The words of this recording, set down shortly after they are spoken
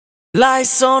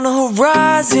Lights on the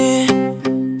horizon,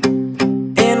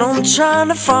 and I'm trying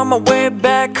to find my way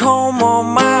back home on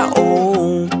my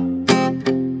own.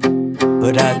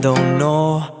 But I don't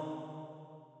know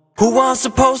who I'm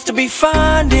supposed to be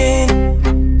finding.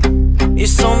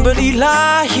 Is somebody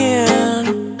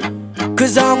lying?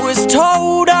 Cause I was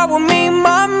told I would meet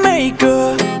my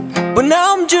maker, but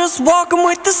now I'm just walking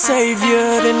with the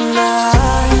Savior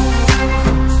tonight.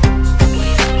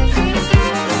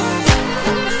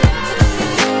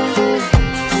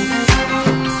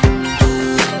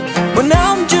 But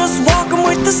now I'm just walking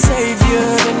with the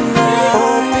Savior tonight.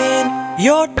 Open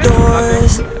your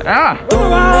doors,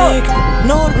 don't make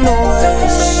no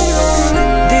noise.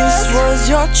 This was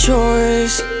your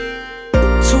choice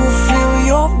to feel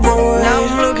your voice. Now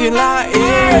I'm looking like,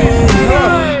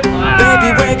 yeah, baby,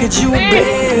 where could you be?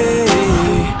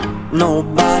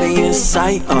 Nobody in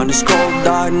sight on this cold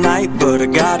dark night, but I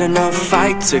got enough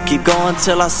fight to keep going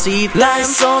till I see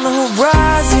lights on the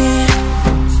horizon.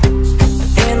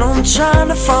 I'm trying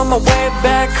to find my way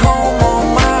back home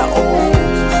on my own,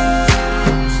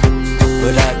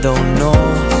 but I don't know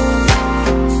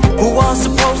who I'm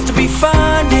supposed to be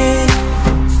finding.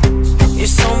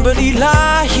 Is somebody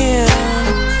lying?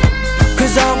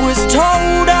 Cause I was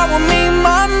told I would meet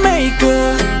my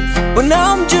maker, but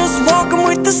now I'm just walking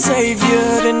with the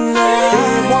Savior tonight.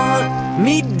 They want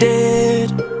me dead,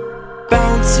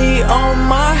 bounty on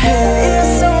my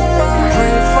head,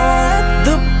 pray for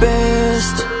the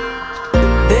best.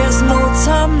 There's no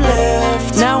time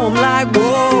left. Now I'm like,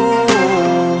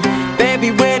 whoa,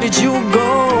 baby, where did you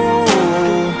go?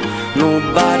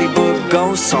 Nobody but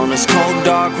ghosts on this cold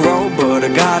dark road, but I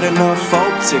got enough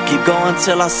hope to keep going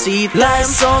till I see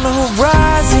lights on the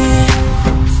horizon.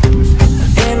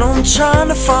 And I'm trying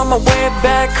to find my way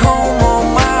back home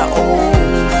on my own,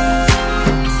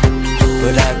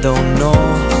 but I don't know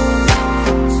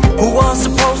who I'm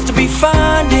supposed to be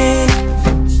finding.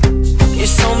 Is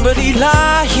somebody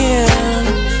lying?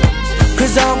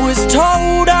 Cause I was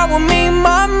told I would meet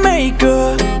my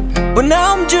maker, but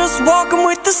now I'm just walking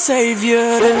with the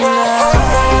Savior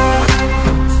tonight.